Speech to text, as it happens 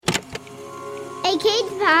A kids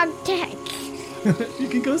podcast. You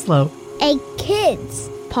can go slow. A kids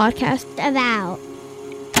podcast about.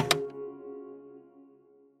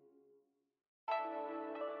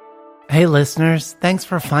 Hey listeners, thanks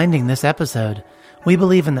for finding this episode. We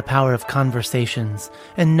believe in the power of conversations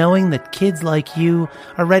and knowing that kids like you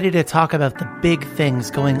are ready to talk about the big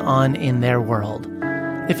things going on in their world.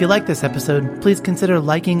 If you like this episode, please consider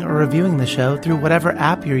liking or reviewing the show through whatever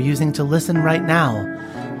app you're using to listen right now.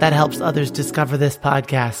 That helps others discover this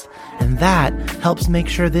podcast, and that helps make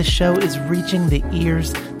sure this show is reaching the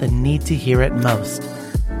ears that need to hear it most.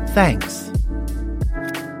 Thanks.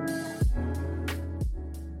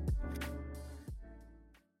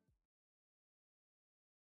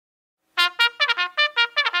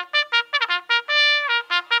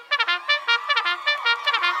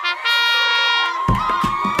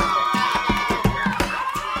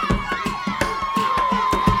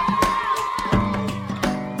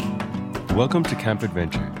 Welcome to Camp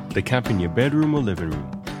Adventure, the camp in your bedroom or living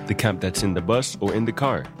room, the camp that's in the bus or in the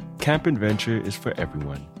car. Camp Adventure is for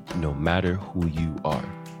everyone, no matter who you are.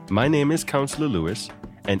 My name is Counselor Lewis,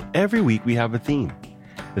 and every week we have a theme.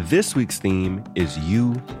 This week's theme is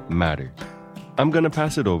You Matter. I'm going to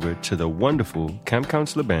pass it over to the wonderful Camp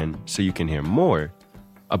Counselor Ben so you can hear more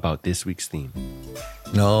about this week's theme.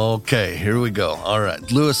 Okay, here we go. All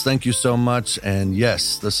right, Lewis, thank you so much. And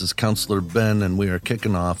yes, this is Counselor Ben, and we are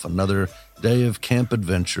kicking off another day of Camp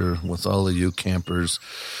Adventure with all of you campers.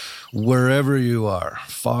 Wherever you are,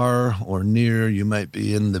 far or near, you might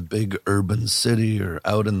be in the big urban city or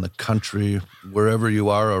out in the country, wherever you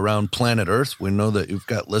are around planet Earth. We know that you've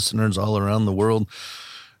got listeners all around the world.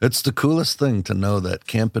 It's the coolest thing to know that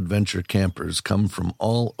Camp Adventure campers come from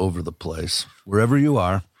all over the place. Wherever you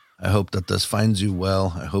are, I hope that this finds you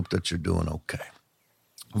well. I hope that you're doing okay.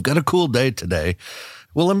 We've got a cool day today.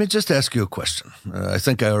 Well, let me just ask you a question. I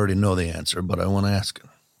think I already know the answer, but I want to ask it.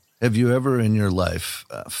 Have you ever in your life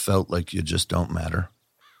felt like you just don't matter?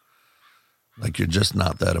 Like you're just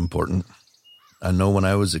not that important? I know when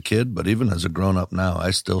I was a kid, but even as a grown-up now,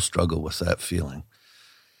 I still struggle with that feeling.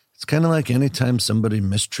 It's kind of like anytime somebody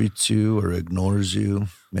mistreats you or ignores you,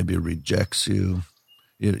 maybe rejects you,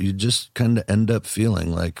 you just kind of end up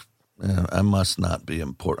feeling like, I must not be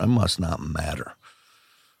important. I must not matter.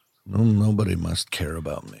 Nobody must care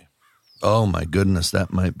about me. Oh my goodness,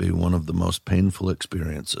 that might be one of the most painful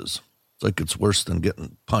experiences. It's like it's worse than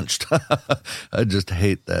getting punched. I just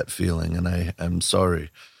hate that feeling, and I'm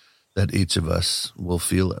sorry that each of us will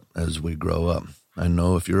feel it as we grow up. I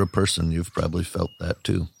know if you're a person, you've probably felt that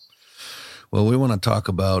too. Well, we want to talk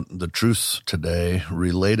about the truth today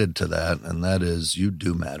related to that, and that is you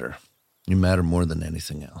do matter. You matter more than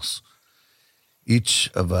anything else. Each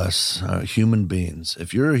of us are human beings.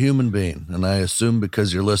 If you're a human being, and I assume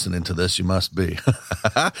because you're listening to this, you must be.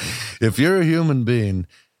 If you're a human being,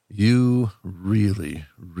 you really,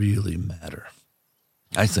 really matter.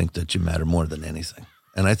 I think that you matter more than anything.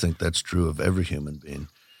 And I think that's true of every human being.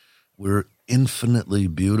 We're infinitely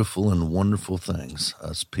beautiful and wonderful things,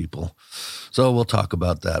 us people. So we'll talk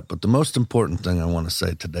about that. But the most important thing I want to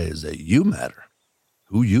say today is that you matter.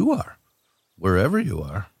 Who you are, wherever you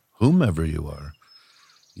are, whomever you are,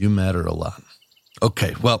 you matter a lot.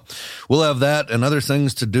 Okay, well, we'll have that and other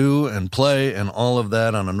things to do and play and all of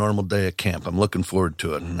that on a normal day at camp. I'm looking forward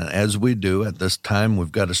to it. And as we do at this time,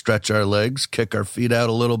 we've got to stretch our legs, kick our feet out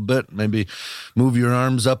a little bit, maybe move your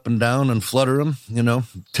arms up and down and flutter them,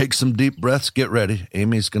 take some deep breaths, get ready.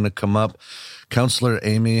 Amy's going to come up. Counselor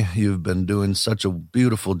Amy, you've been doing such a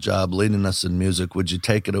beautiful job leading us in music. Would you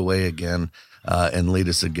take it away again and lead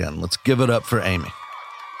us again? Let's give it up for Amy.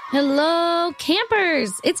 Hello,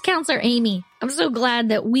 campers. It's Counselor Amy. I'm so glad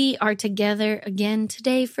that we are together again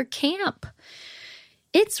today for camp.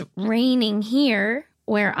 It's raining here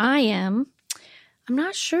where I am. I'm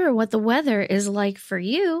not sure what the weather is like for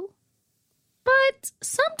you, but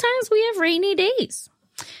sometimes we have rainy days,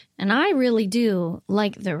 and I really do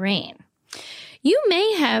like the rain. You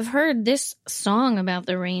may have heard this song about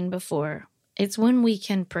the rain before. It's when we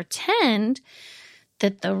can pretend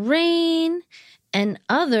that the rain and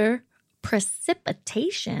other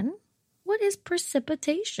precipitation. What is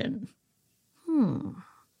precipitation?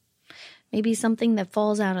 Maybe something that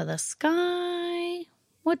falls out of the sky.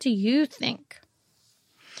 What do you think?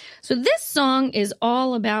 So this song is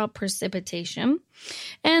all about precipitation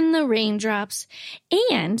and the raindrops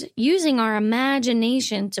and using our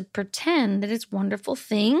imagination to pretend that it's wonderful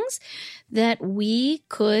things that we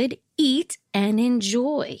could eat and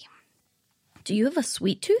enjoy. Do you have a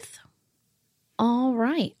sweet tooth? All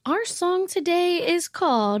right. Our song today is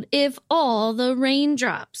called If All the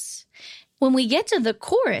Raindrops. When we get to the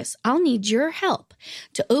chorus, I'll need your help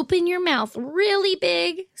to open your mouth really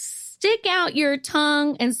big, stick out your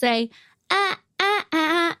tongue, and say, ah, ah,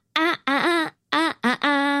 ah, ah, ah, ah, ah,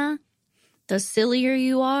 ah. The sillier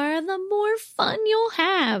you are, the more fun you'll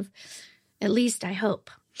have. At least I hope.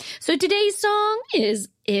 So today's song is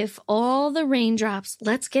If All the Raindrops.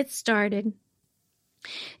 Let's get started.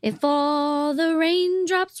 If all the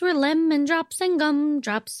raindrops were lemon drops and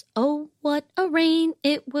gumdrops, oh, what a rain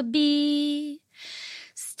it would be.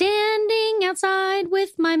 Standing outside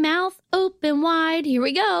with my mouth open wide, here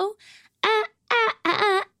we go. Ah, ah, ah,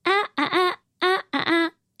 ah, ah, ah, ah, ah,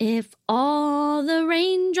 ah. If all the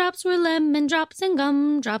raindrops were lemon drops and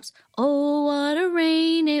gumdrops, oh, what a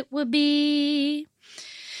rain it would be.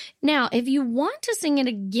 Now, if you want to sing it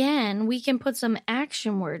again, we can put some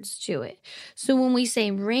action words to it. So when we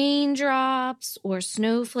say raindrops or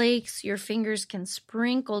snowflakes, your fingers can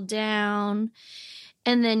sprinkle down.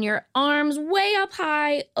 And then your arms way up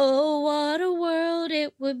high. Oh, what a world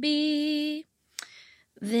it would be.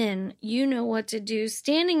 Then you know what to do.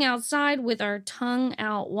 Standing outside with our tongue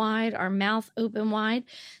out wide, our mouth open wide.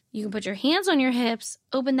 You can put your hands on your hips,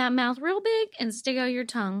 open that mouth real big, and stick out your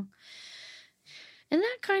tongue. And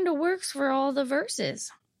that kind of works for all the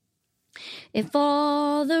verses. If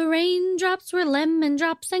all the raindrops were lemon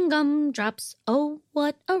drops and gumdrops, oh,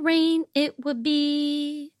 what a rain it would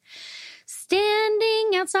be.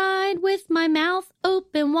 Standing outside with my mouth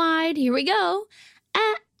open wide, here we go.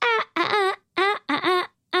 Ah, ah, ah, ah, ah, ah,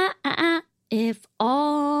 ah, ah, ah. If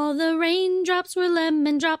all the raindrops were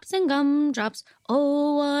lemon drops and gumdrops,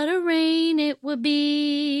 oh, what a rain it would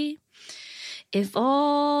be. If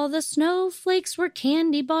all the snowflakes were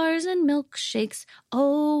candy bars and milkshakes,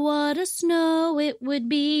 oh, what a snow it would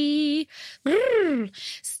be. Brrr.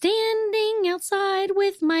 Standing outside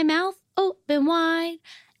with my mouth open wide.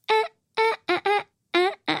 Ah, ah, ah, ah,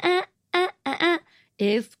 ah, ah, ah, ah, ah.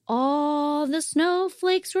 If all the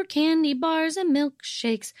snowflakes were candy bars and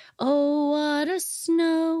milkshakes, oh, what a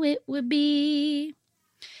snow it would be.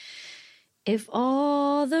 If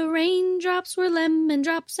all the raindrops were lemon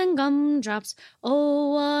drops and gumdrops,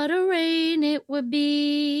 oh, what a rain it would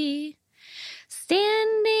be.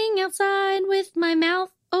 Standing outside with my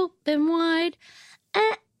mouth open wide.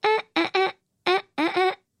 Ah, ah, ah, ah, ah,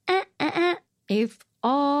 ah, ah, ah, ah. If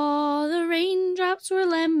all the raindrops were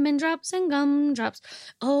lemon drops and gumdrops,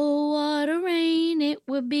 oh, what a rain it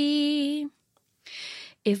would be.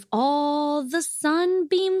 If all the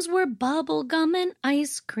sunbeams were bubble gum and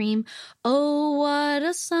ice cream, oh, what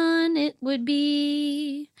a sun it would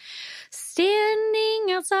be.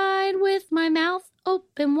 Standing outside with my mouth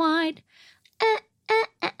open wide. Ah, ah,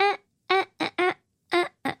 ah, ah, ah, ah, ah,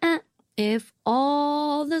 ah, ah. If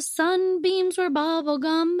all the sunbeams were bubble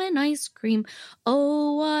gum and ice cream,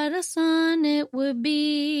 oh, what a sun it would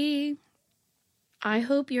be. I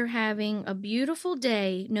hope you're having a beautiful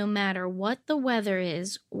day no matter what the weather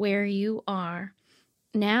is where you are.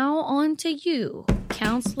 Now on to you,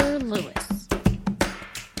 Counselor Lewis.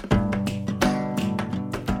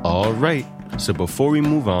 All right, so before we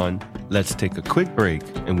move on, let's take a quick break,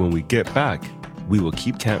 and when we get back, we will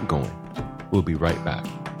keep camp going. We'll be right back.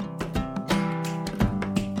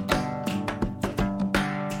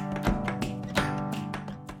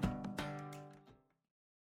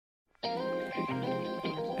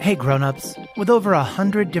 Hey grown-ups, with over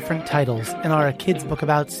 100 different titles in our A Kid's Book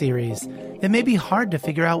About series, it may be hard to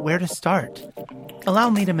figure out where to start. Allow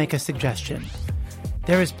me to make a suggestion.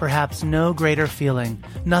 There is perhaps no greater feeling,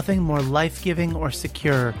 nothing more life-giving or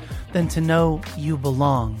secure than to know you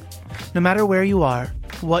belong. No matter where you are,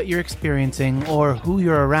 what you're experiencing, or who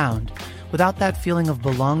you're around, without that feeling of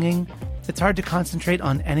belonging, it's hard to concentrate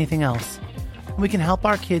on anything else. We can help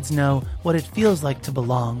our kids know what it feels like to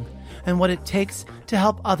belong, and what it takes to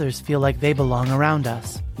help others feel like they belong around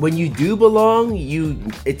us. When you do belong,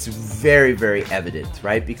 it's very, very evident,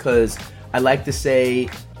 right? Because I like to say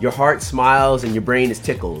your heart smiles and your brain is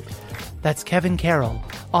tickled. That's Kevin Carroll,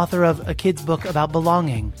 author of A Kid's Book About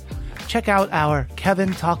Belonging. Check out our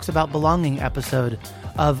Kevin Talks About Belonging episode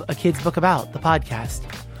of A Kid's Book About, the podcast.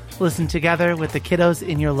 Listen together with the kiddos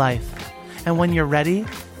in your life. And when you're ready,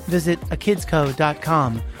 visit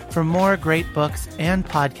akidsco.com for more great books and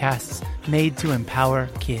podcasts made to empower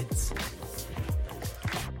kids.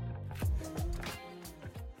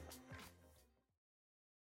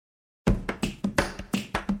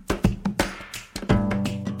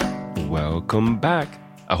 Welcome back.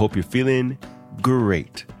 I hope you're feeling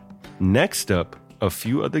great. Next up, a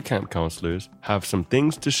few other camp counselors have some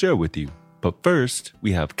things to share with you. But first,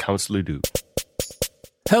 we have Counselor Duke.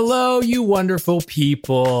 Hello, you wonderful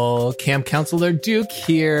people. Camp Counselor Duke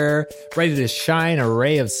here, ready to shine a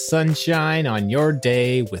ray of sunshine on your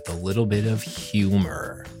day with a little bit of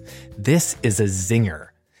humor. This is a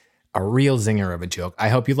zinger, a real zinger of a joke. I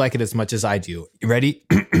hope you like it as much as I do. You ready?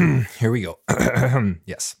 Here we go.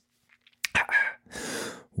 Yes.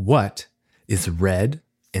 What is red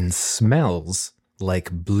and smells like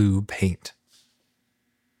blue paint?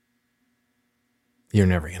 You're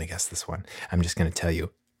never going to guess this one. I'm just going to tell you.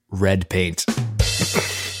 Red paint.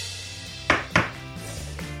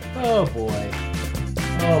 Oh boy.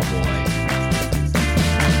 Oh boy.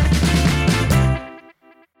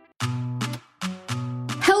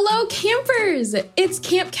 Hello, campers! It's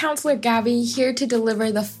Camp Counselor Gabby here to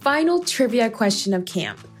deliver the final trivia question of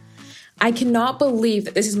camp. I cannot believe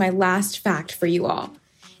that this is my last fact for you all.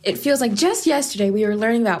 It feels like just yesterday we were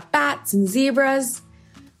learning about bats and zebras.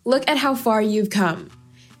 Look at how far you've come.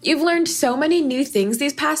 You've learned so many new things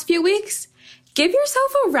these past few weeks. Give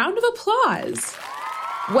yourself a round of applause.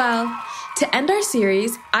 Well, to end our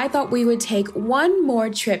series, I thought we would take one more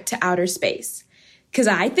trip to outer space. 'Cause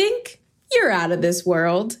I think you're out of this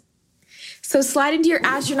world. So slide into your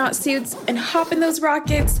astronaut suits and hop in those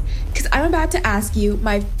rockets, 'cause I'm about to ask you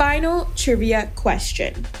my final trivia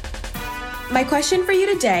question. My question for you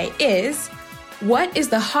today is, what is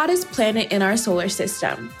the hottest planet in our solar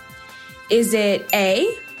system? Is it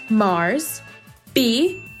A, Mars,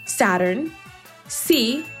 B, Saturn,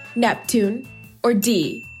 C, Neptune, or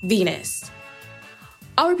D, Venus?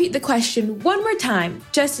 I'll repeat the question one more time,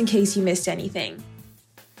 just in case you missed anything.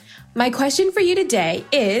 My question for you today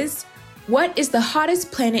is, what is the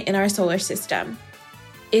hottest planet in our solar system?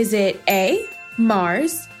 Is it A,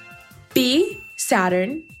 Mars, B,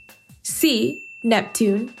 Saturn, C,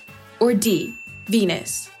 Neptune, or D,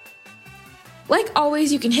 Venus? Like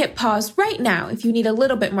always, you can hit pause right now if you need a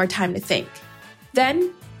little bit more time to think.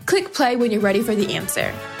 Then, click play when you're ready for the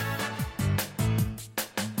answer.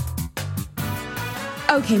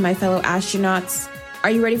 Okay, my fellow astronauts,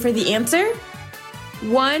 are you ready for the answer?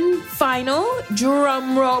 One final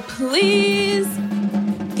drum roll, please.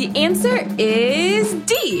 The answer is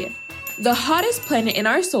D. The hottest planet in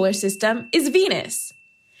our solar system is Venus.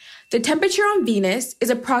 The temperature on Venus is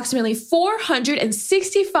approximately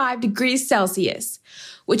 465 degrees Celsius,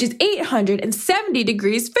 which is 870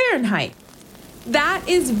 degrees Fahrenheit. That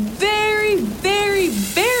is very, very,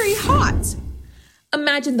 very hot.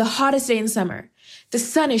 Imagine the hottest day in summer. The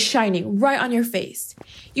sun is shining right on your face.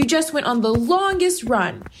 You just went on the longest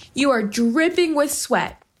run. You are dripping with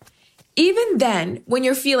sweat. Even then, when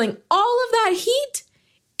you're feeling all of that heat,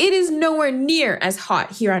 it is nowhere near as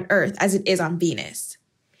hot here on Earth as it is on Venus.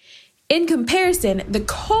 In comparison, the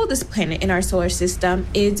coldest planet in our solar system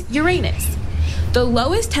is Uranus. The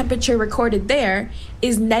lowest temperature recorded there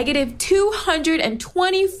is negative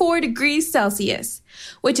 224 degrees Celsius,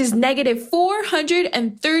 which is negative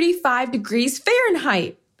 435 degrees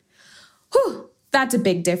Fahrenheit. Whew, that's a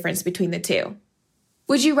big difference between the two.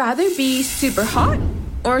 Would you rather be super hot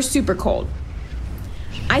or super cold?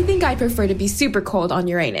 I think I prefer to be super cold on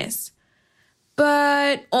Uranus,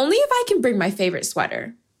 but only if I can bring my favorite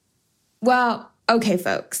sweater. Well, okay,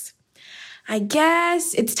 folks. I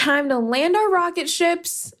guess it's time to land our rocket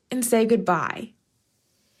ships and say goodbye.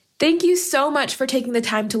 Thank you so much for taking the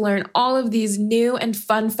time to learn all of these new and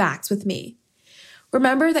fun facts with me.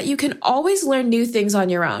 Remember that you can always learn new things on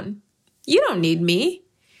your own. You don't need me.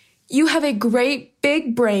 You have a great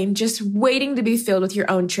big brain just waiting to be filled with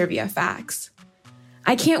your own trivia facts.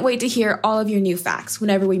 I can't wait to hear all of your new facts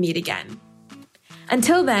whenever we meet again.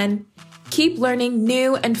 Until then, keep learning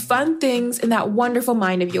new and fun things in that wonderful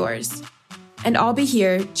mind of yours. And I'll be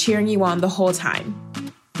here cheering you on the whole time.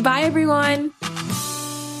 Bye, everyone.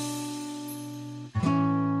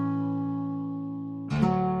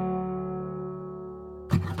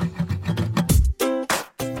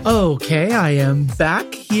 Okay, I am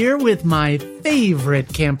back here with my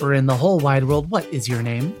favorite camper in the whole wide world. What is your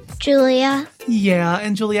name? Julia, Yeah,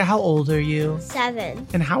 and Julia, how old are you? 7.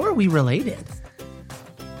 And how are we related?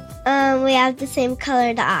 We have the same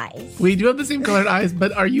colored eyes. We do have the same colored eyes,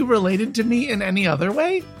 but are you related to me in any other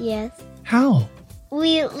way? Yes. How?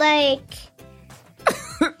 We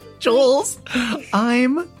Jules,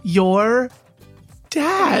 I'm your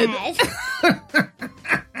dad.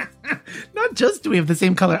 Not just do we have the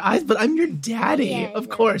same color eyes, but I'm your daddy, Yeah, of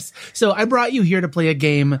yeah. course. So I brought you here to play a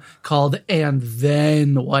game called And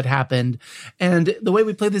Then What Happened. And the way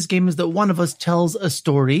we play this game is that one of us tells a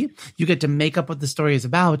story. You get to make up what the story is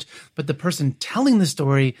about, but the person telling the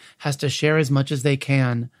story has to share as much as they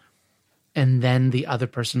can. And then the other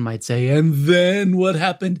person might say, and then what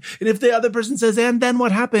happened? And if the other person says, and then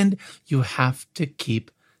what happened? You have to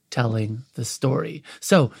keep telling the story.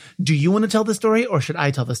 So, do you want to tell the story or should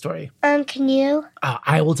I tell the story? Can you?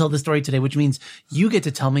 I will tell the story today, which means you get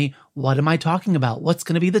to tell me, what am I talking about? What's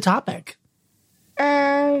going to be the topic?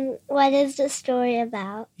 What is the story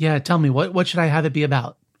about? Yeah, tell me, what should I have it be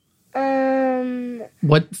about?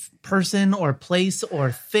 What person or place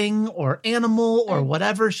or thing or animal or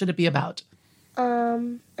whatever should it be about?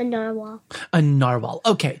 A narwhal. A narwhal.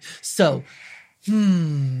 Okay, so,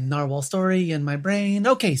 narwhal story in my brain.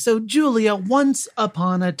 Okay, so Julia, once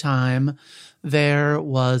upon a time, there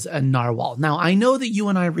was a narwhal. Now, I know that you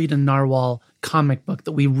and I read a narwhal comic book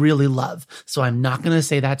that we really love, so I'm not going to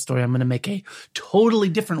say that story. I'm going to make a totally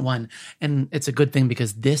different one, and it's a good thing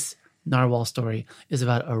because this narwhal story is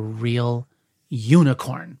about a real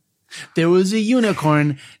unicorn. There was a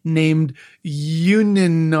unicorn named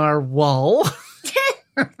Uninarwhal.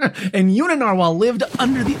 And Uninarwhal lived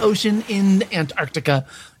under the ocean in Antarctica,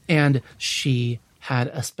 and she had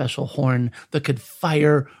a special horn that could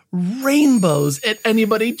fire rainbows at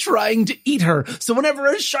anybody trying to eat her. So whenever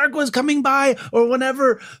a shark was coming by, or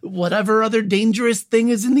whenever whatever other dangerous thing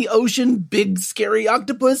is in the ocean, big scary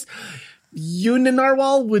octopus,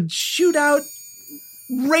 Uninarwhal would shoot out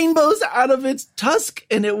rainbows out of its tusk,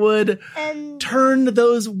 and it would turn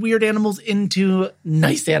those weird animals into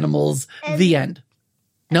nice animals. The end.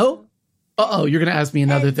 No? Uh-oh, you're going to ask me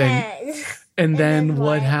another thing. And then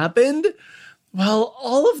what happened? Well,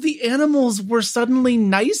 all of the animals were suddenly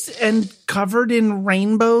nice and covered in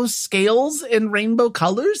rainbow scales and rainbow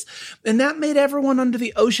colors. And that made everyone under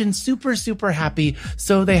the ocean super, super happy.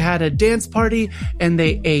 So they had a dance party and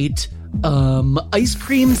they ate ice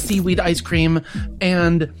cream, seaweed ice cream,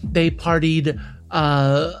 and they partied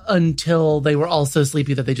until they were all so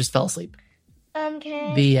sleepy that they just fell asleep.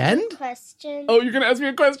 Okay. The end? Question. Oh, you're going to ask me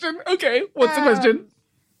a question? Okay. What's the question?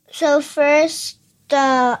 So first,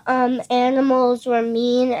 the animals were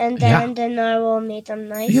mean, and then the narwhal made them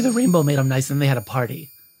nice. Yeah, the rainbow made them nice, and they had a party.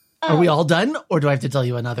 Are we all done, or do I have to tell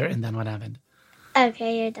you another, and then what happened?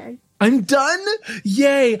 Okay, you're done. I'm done?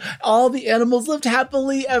 Yay! All the animals lived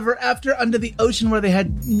happily ever after under the ocean where they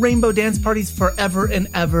had rainbow dance parties forever and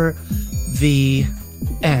ever. The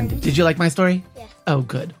end. Did you like my story? Yeah. Oh,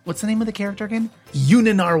 good. What's the name of the character again?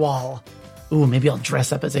 Uninarwhal. Ooh, maybe I'll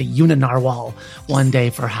dress up as a Uninarwhal one day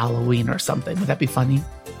for Halloween or something. Would that be funny?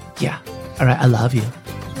 Yeah. All right, I love you.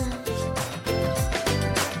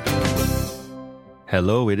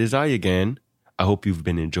 Hello, it is I again. I hope you've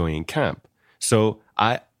been enjoying camp. So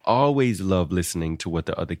I always love listening to what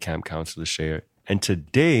the other camp counselors share, and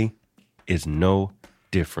today is no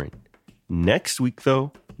different. Next week,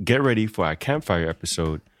 though, get ready for our campfire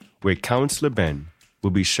episode where Counselor Ben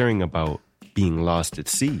will be sharing about being lost at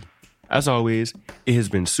sea. As always, it has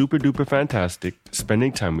been super duper fantastic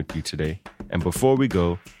spending time with you today. And before we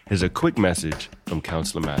go, here's a quick message from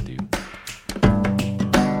Counselor Matthew.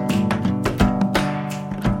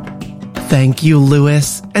 Thank you,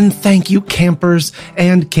 Lewis, and thank you, campers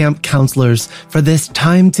and camp counselors, for this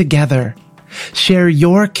time together. Share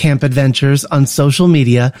your camp adventures on social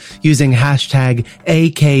media using hashtag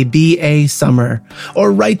AKBASummer,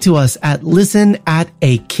 or write to us at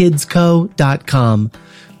listen@akidsco.com.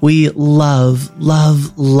 We love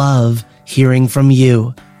hearing from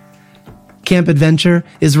you. Camp Adventure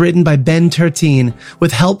is written by Ben Tertine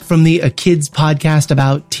with help from the A Kids Podcast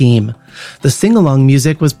About team. The sing-along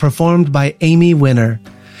music was performed by Amy Winner.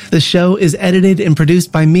 The show is edited and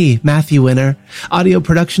produced by me, Matthew Winner. Audio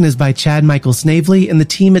production is by Chad Michael Snavely and the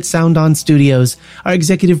team at Sound On Studios. Our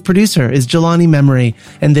executive producer is Jelani Memory,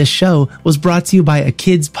 and this show was brought to you by A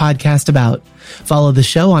Kids Podcast About. Follow the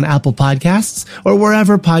show on Apple Podcasts or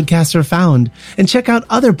wherever podcasts are found, and check out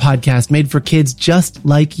other podcasts made for kids just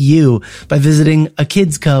like you by visiting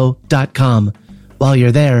akidsco.com. While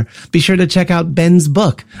you're there, be sure to check out Ben's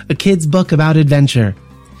book, A Kid's Book About Adventure.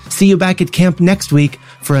 See you back at camp next week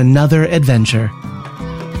for another adventure.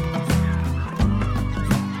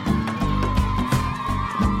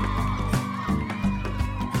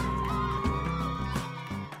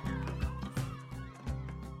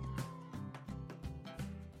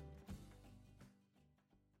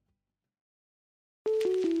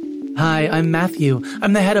 Hi, I'm Matthew.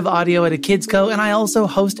 I'm the head of audio at A Kids Co, and I also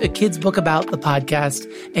host A Kid's Book About the podcast,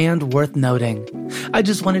 and worth noting. I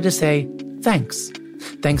just wanted to say thanks.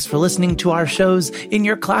 Thanks for listening to our shows in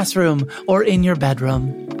your classroom or in your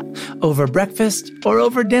bedroom, over breakfast or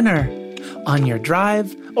over dinner, on your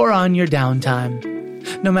drive or on your downtime.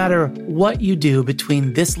 No matter what you do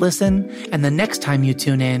between this listen and the next time you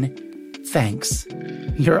tune in, thanks.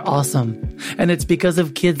 You're awesome. And it's because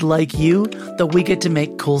of kids like you that we get to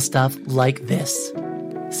make cool stuff like this.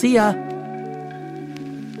 See ya.